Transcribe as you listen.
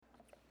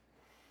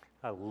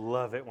I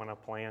love it when a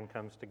plan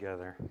comes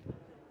together.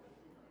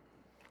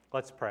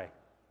 Let's pray.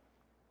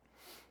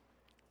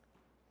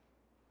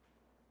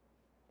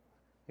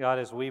 God,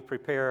 as we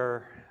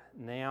prepare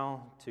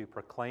now to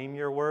proclaim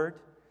your word,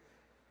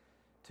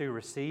 to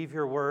receive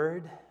your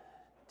word,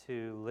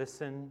 to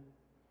listen,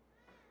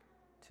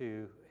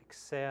 to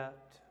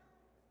accept,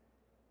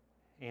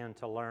 and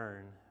to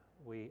learn,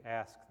 we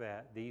ask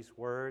that these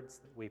words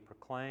that we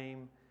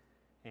proclaim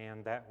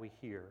and that we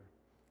hear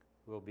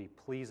will be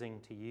pleasing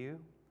to you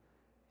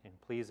and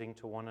pleasing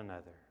to one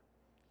another.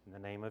 In the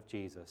name of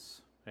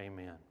Jesus,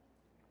 amen.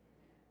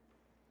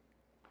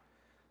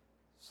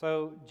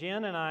 So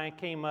Jen and I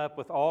came up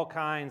with all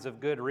kinds of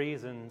good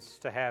reasons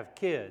to have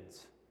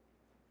kids,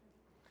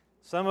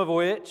 some of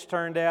which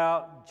turned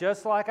out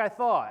just like I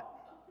thought.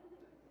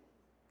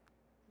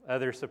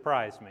 Others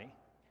surprised me.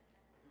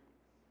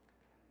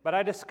 But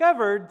I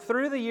discovered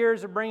through the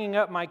years of bringing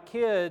up my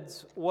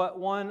kids what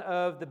one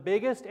of the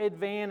biggest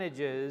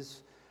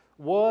advantages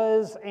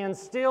was and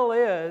still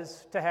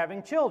is to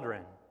having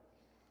children.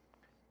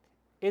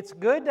 It's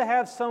good to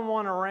have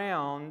someone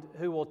around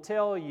who will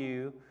tell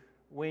you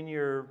when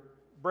your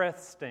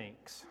breath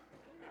stinks.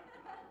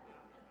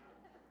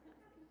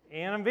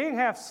 And I'm being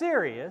half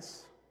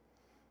serious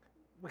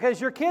because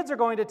your kids are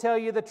going to tell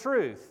you the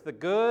truth, the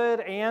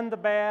good and the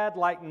bad,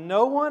 like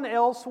no one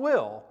else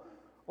will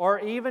or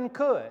even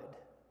could.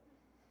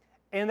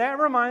 And that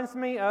reminds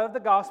me of the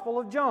Gospel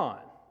of John.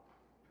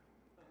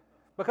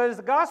 Because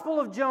the Gospel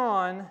of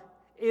John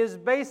is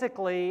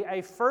basically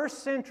a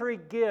first century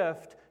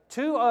gift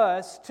to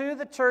us, to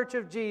the Church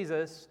of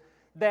Jesus,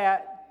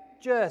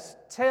 that just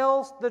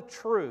tells the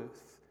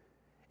truth.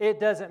 It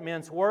doesn't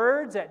mince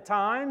words at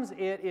times.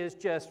 It is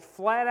just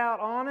flat out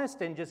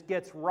honest and just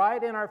gets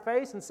right in our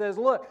face and says,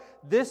 look,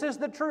 this is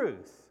the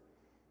truth.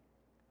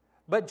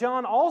 But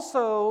John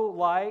also,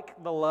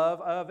 like the love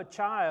of a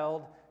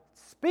child,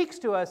 speaks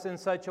to us in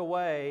such a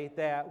way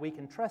that we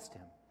can trust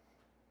him.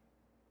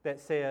 That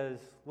says,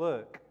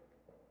 look,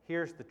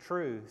 here's the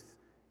truth.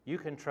 You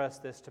can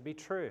trust this to be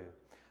true.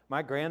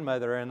 My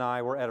grandmother and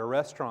I were at a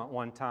restaurant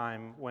one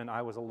time when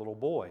I was a little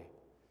boy.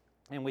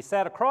 And we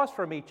sat across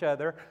from each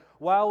other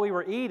while we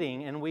were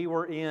eating, and we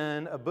were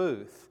in a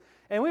booth.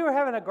 And we were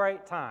having a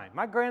great time.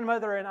 My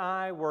grandmother and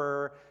I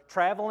were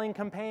traveling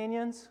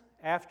companions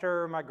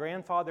after my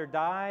grandfather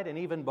died and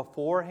even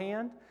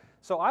beforehand.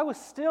 So I was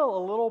still a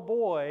little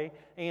boy,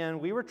 and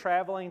we were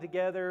traveling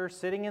together,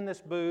 sitting in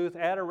this booth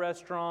at a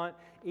restaurant,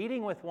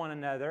 eating with one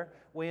another,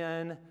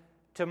 when,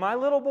 to my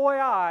little boy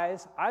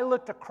eyes, I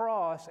looked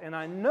across and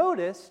I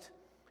noticed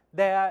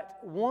that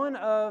one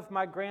of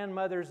my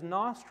grandmother's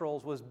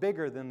nostrils was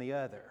bigger than the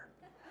other.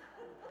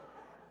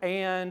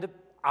 And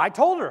I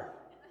told her,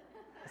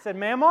 I said,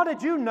 Mama,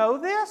 did you know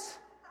this?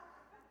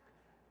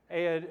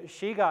 And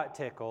she got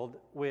tickled,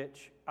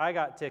 which I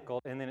got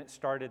tickled, and then it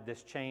started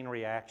this chain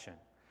reaction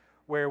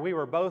where we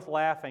were both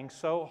laughing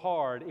so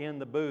hard in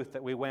the booth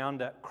that we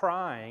wound up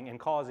crying and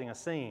causing a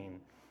scene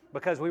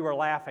because we were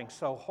laughing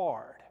so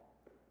hard.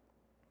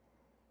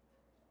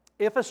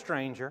 If a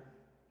stranger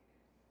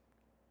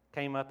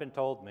came up and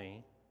told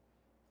me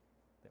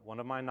that one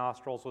of my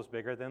nostrils was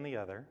bigger than the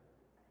other,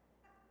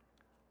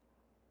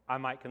 I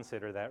might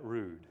consider that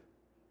rude.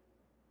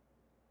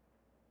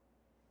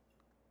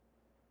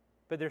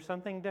 But there's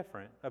something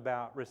different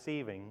about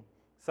receiving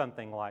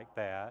something like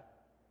that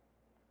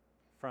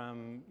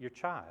from your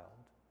child,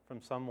 from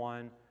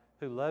someone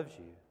who loves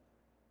you,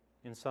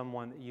 and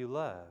someone that you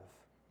love.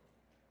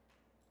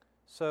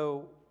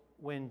 So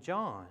when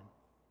John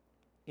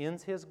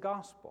ends his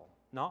gospel,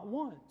 not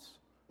once,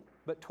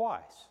 but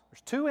twice,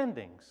 there's two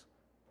endings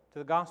to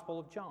the Gospel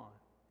of John.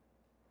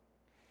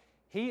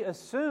 He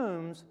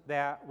assumes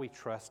that we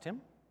trust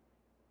him.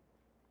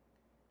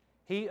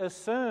 He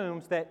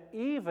assumes that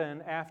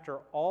even after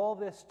all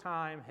this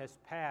time has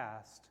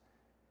passed,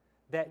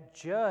 that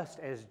just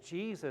as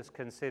Jesus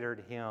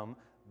considered him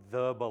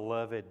the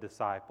beloved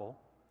disciple,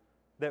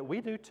 that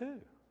we do too.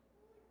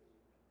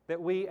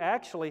 That we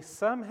actually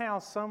somehow,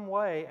 some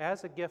way,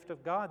 as a gift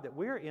of God, that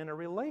we're in a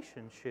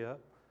relationship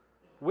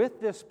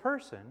with this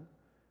person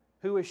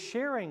who is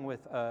sharing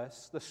with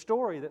us the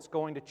story that's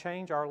going to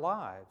change our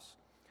lives.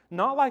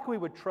 Not like we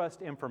would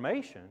trust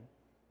information,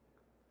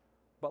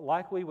 but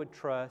like we would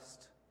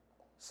trust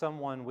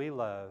someone we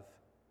love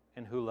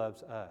and who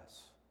loves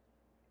us.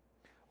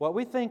 What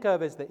we think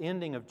of as the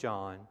ending of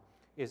John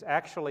is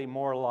actually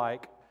more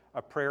like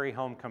a Prairie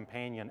Home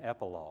Companion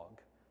epilogue.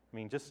 I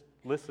mean, just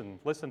listen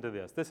to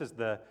this. This is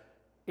the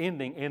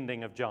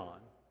ending of John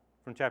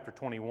from chapter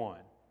 21.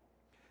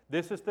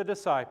 This is the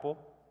disciple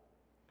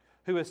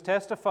who is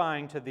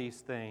testifying to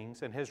these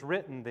things and has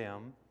written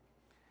them,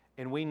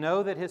 and we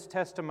know that his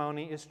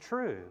testimony is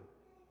true.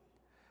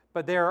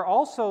 But there are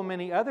also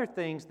many other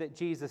things that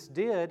Jesus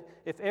did.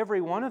 If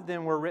every one of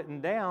them were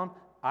written down,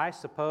 I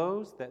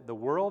suppose that the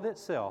world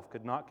itself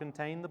could not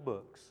contain the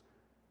books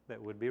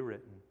that would be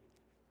written.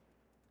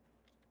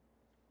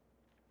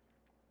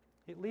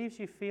 It leaves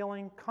you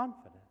feeling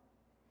confident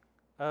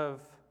of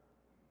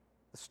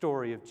the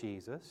story of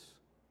Jesus,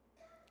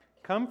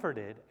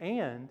 comforted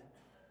and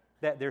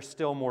that there's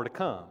still more to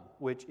come,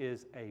 which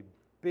is a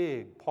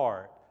big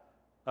part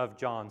of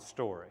John's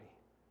story.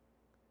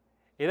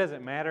 It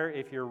doesn't matter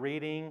if you're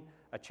reading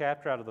a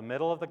chapter out of the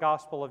middle of the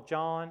Gospel of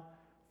John,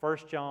 1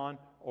 John,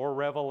 or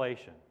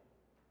Revelation.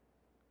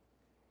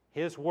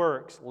 His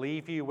works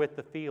leave you with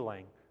the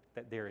feeling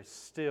that there is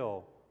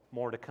still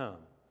more to come,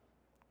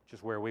 which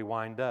is where we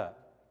wind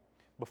up.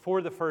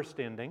 Before the first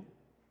ending,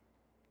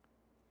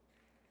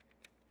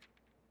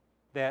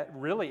 that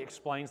really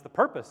explains the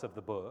purpose of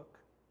the book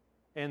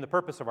and the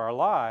purpose of our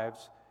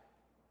lives.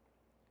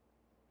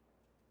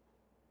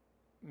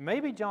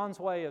 Maybe John's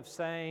way of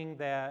saying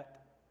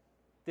that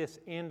this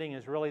ending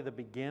is really the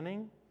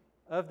beginning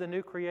of the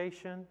new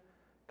creation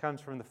comes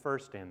from the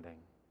first ending.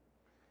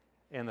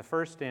 And the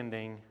first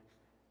ending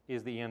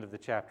is the end of the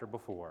chapter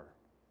before.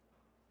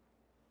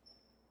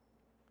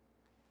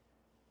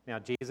 Now,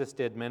 Jesus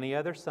did many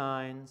other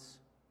signs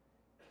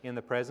in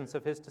the presence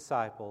of his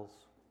disciples,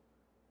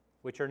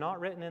 which are not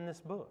written in this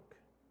book.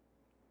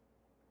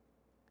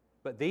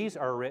 But these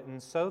are written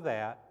so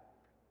that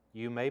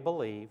you may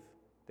believe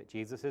that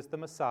Jesus is the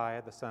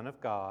Messiah, the Son of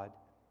God,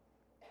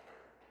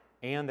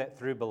 and that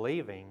through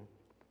believing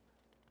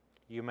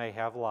you may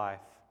have life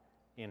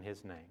in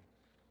his name.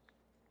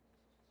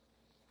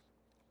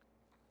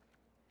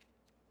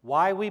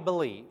 Why we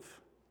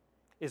believe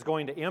is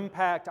going to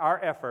impact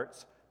our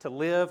efforts to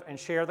live and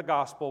share the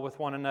gospel with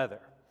one another.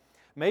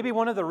 Maybe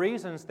one of the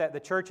reasons that the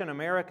church in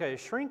America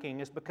is shrinking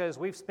is because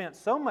we've spent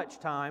so much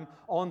time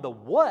on the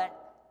what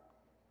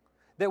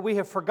that we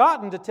have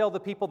forgotten to tell the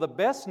people the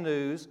best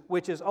news,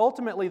 which is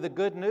ultimately the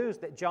good news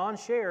that John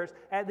shares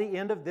at the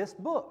end of this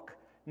book,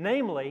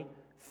 namely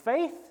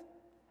faith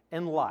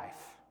and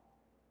life.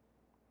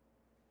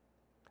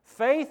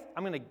 Faith,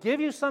 I'm going to give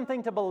you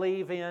something to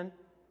believe in,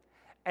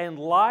 and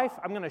life,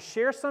 I'm going to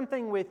share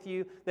something with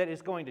you that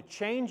is going to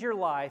change your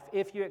life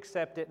if you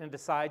accept it and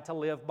decide to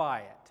live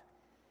by it.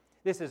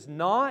 This is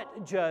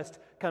not just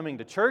coming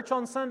to church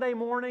on Sunday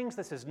mornings.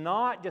 This is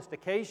not just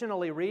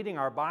occasionally reading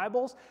our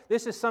Bibles.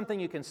 This is something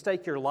you can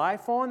stake your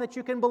life on, that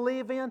you can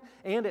believe in,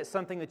 and it's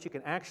something that you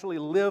can actually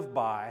live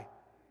by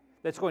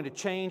that's going to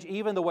change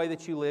even the way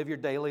that you live your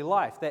daily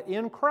life. That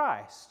in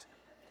Christ,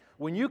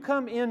 when you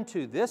come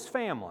into this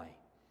family,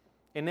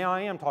 and now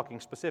I am talking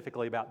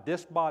specifically about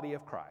this body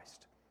of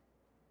Christ,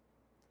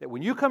 that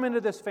when you come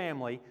into this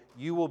family,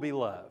 you will be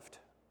loved.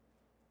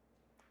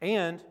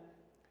 And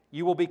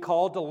you will be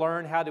called to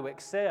learn how to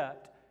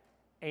accept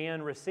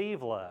and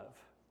receive love.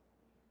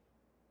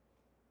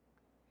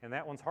 And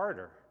that one's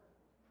harder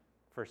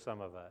for some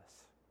of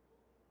us.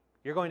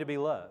 You're going to be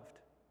loved.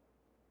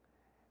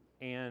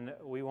 And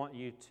we want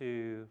you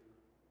to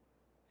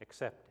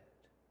accept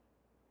it,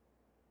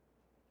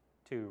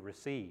 to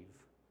receive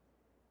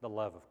the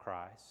love of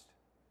Christ.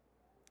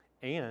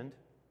 And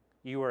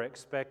you are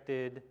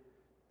expected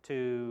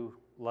to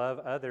love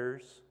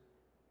others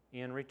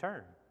in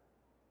return.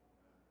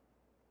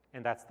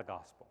 And that's the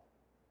gospel.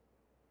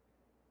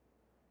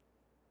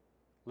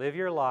 Live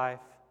your life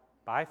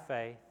by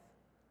faith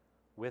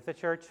with a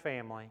church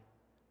family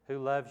who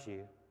loves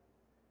you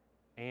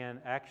and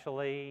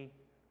actually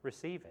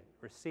receive it.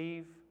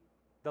 Receive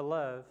the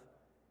love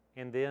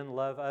and then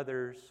love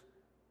others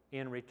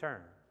in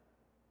return.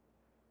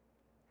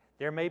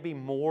 There may be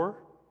more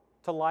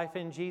to life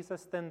in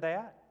Jesus than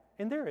that,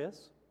 and there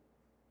is.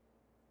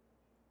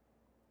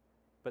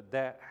 But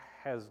that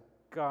has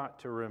got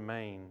to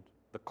remain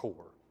the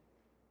core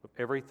of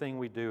everything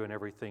we do and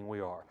everything we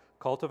are.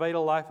 Cultivate a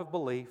life of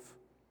belief,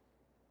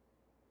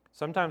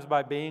 sometimes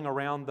by being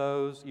around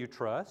those you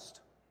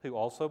trust who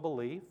also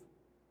believe,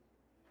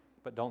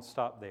 but don't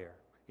stop there.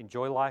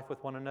 Enjoy life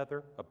with one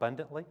another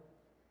abundantly,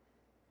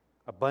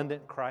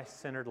 abundant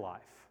Christ-centered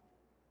life.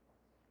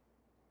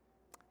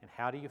 And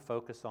how do you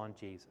focus on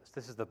Jesus?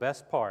 This is the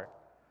best part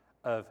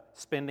of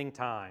spending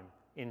time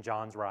in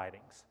John's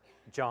writings.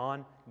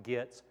 John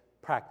gets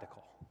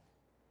practical.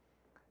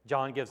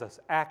 John gives us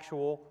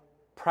actual,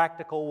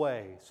 practical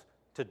ways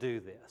to do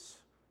this.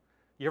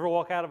 You ever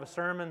walk out of a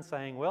sermon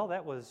saying, well,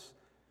 that was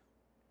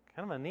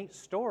kind of a neat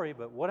story,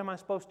 but what am I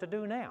supposed to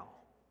do now?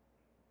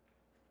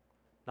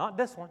 Not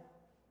this one.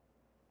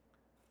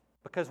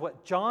 Because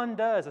what John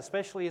does,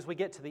 especially as we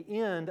get to the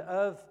end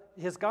of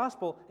his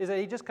gospel, is that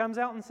he just comes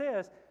out and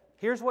says,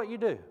 here's what you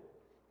do.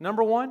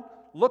 Number one,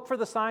 look for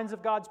the signs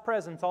of God's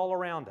presence all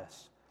around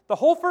us. The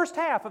whole first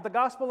half of the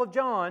Gospel of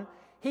John,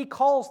 he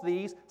calls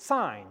these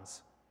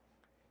signs.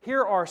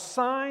 Here are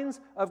signs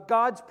of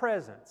God's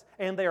presence,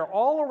 and they are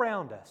all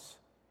around us.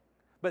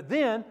 But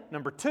then,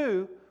 number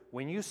two,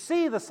 when you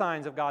see the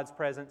signs of God's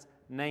presence,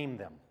 name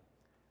them.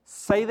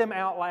 Say them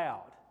out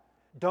loud.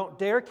 Don't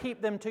dare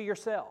keep them to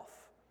yourself,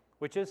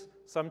 which is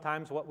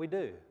sometimes what we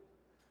do.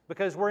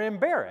 Because we're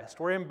embarrassed.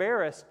 We're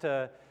embarrassed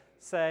to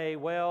say,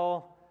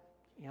 well,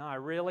 I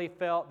really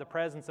felt the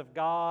presence of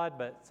God,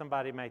 but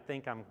somebody may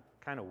think I'm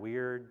kind of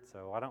weird,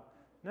 so I don't.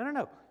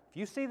 No. If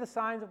you see the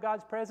signs of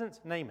God's presence,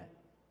 name it.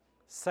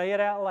 Say it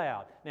out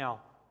loud. Now,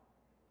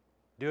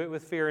 do it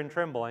with fear and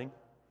trembling.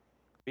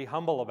 Be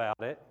humble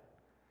about it.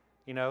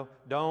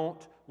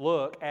 Don't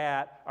look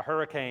at a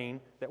hurricane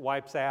that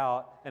wipes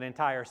out an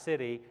entire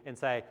city and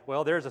say,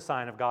 well, there's a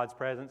sign of God's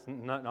presence.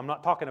 No, I'm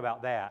not talking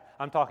about that.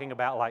 I'm talking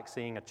about like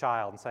seeing a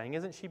child and saying,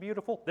 isn't she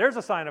beautiful? There's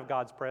a sign of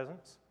God's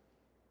presence.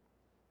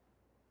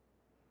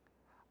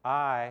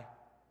 I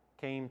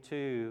came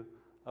to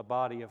a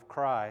body of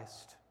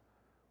Christ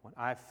when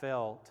I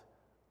felt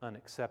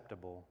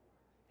unacceptable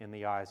in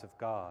the eyes of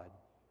God.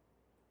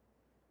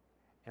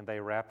 And they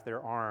wrapped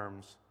their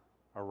arms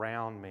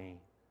around me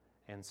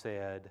and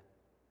said,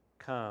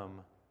 come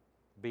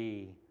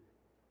be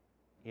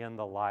in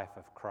the life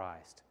of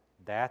Christ.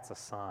 That's a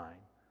sign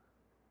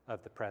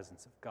of the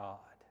presence of God.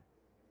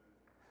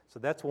 So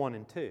that's 1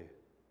 and 2.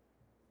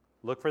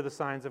 Look for the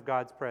signs of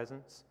God's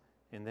presence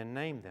and then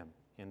name them.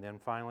 And then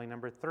finally,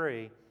 number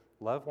 3,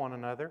 love one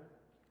another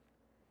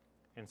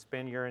and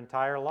spend your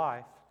entire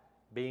life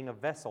being a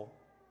vessel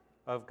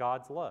of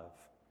God's love.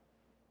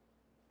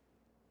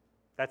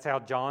 That's how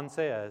John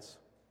says,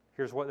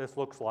 here's what this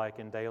looks like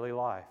in daily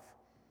life.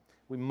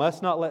 We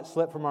must not let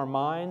slip from our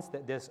minds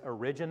that this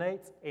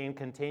originates and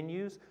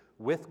continues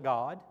with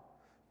God,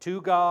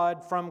 to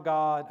God, from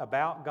God,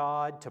 about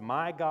God, to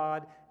my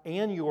God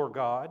and your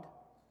God.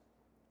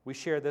 We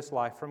share this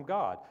life from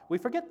God. We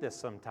forget this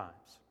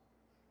sometimes.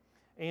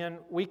 And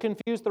we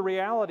confuse the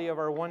reality of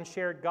our one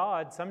shared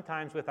God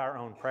sometimes with our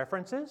own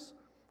preferences,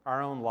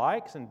 our own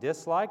likes and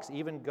dislikes,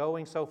 even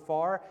going so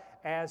far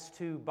as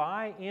to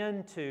buy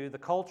into the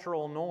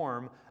cultural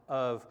norm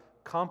of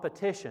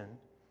competition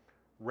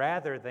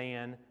rather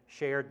than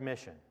shared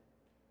mission.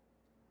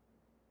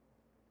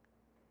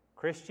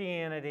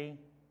 Christianity,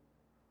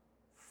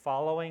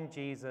 following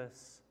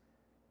Jesus,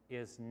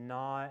 is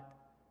not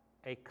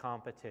a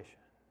competition.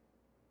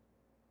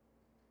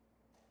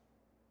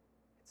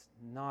 It's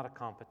not a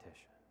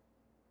competition.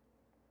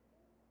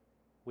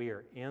 We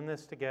are in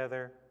this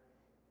together,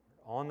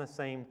 on the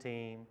same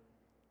team,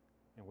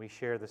 and we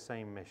share the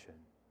same mission.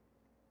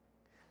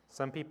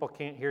 Some people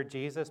can't hear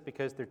Jesus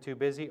because they're too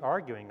busy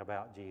arguing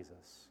about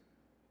Jesus.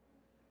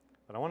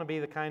 But I want to be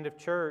the kind of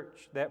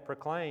church that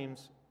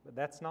proclaims that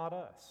that's not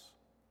us.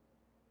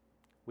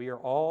 We are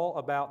all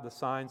about the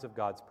signs of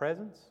God's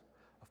presence,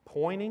 of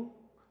pointing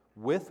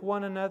with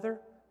one another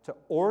to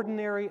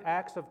ordinary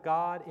acts of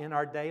God in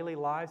our daily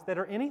lives that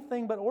are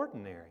anything but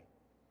ordinary,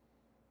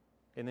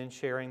 and then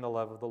sharing the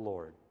love of the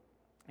Lord.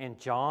 And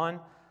John,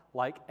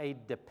 like a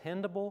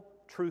dependable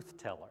truth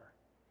teller,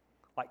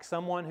 like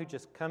someone who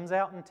just comes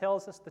out and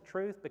tells us the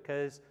truth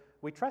because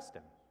we trust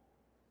him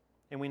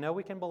and we know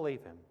we can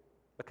believe him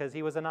because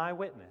he was an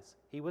eyewitness.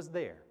 He was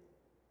there.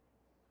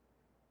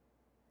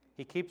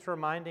 He keeps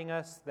reminding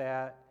us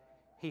that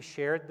he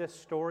shared this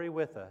story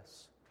with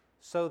us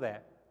so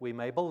that we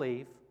may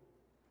believe,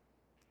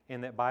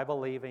 and that by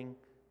believing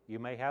you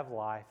may have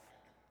life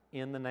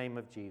in the name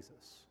of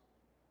Jesus.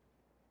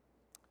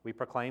 We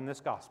proclaim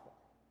this gospel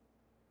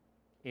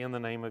in the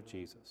name of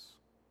Jesus,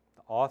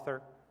 the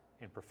author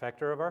and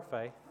perfecter of our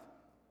faith,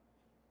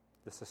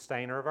 the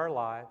sustainer of our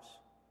lives,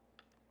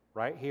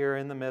 right here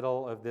in the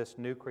middle of this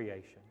new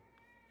creation,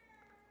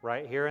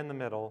 right here in the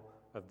middle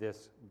of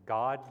this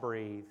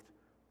God-breathed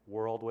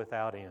world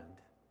without end.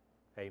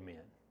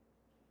 Amen.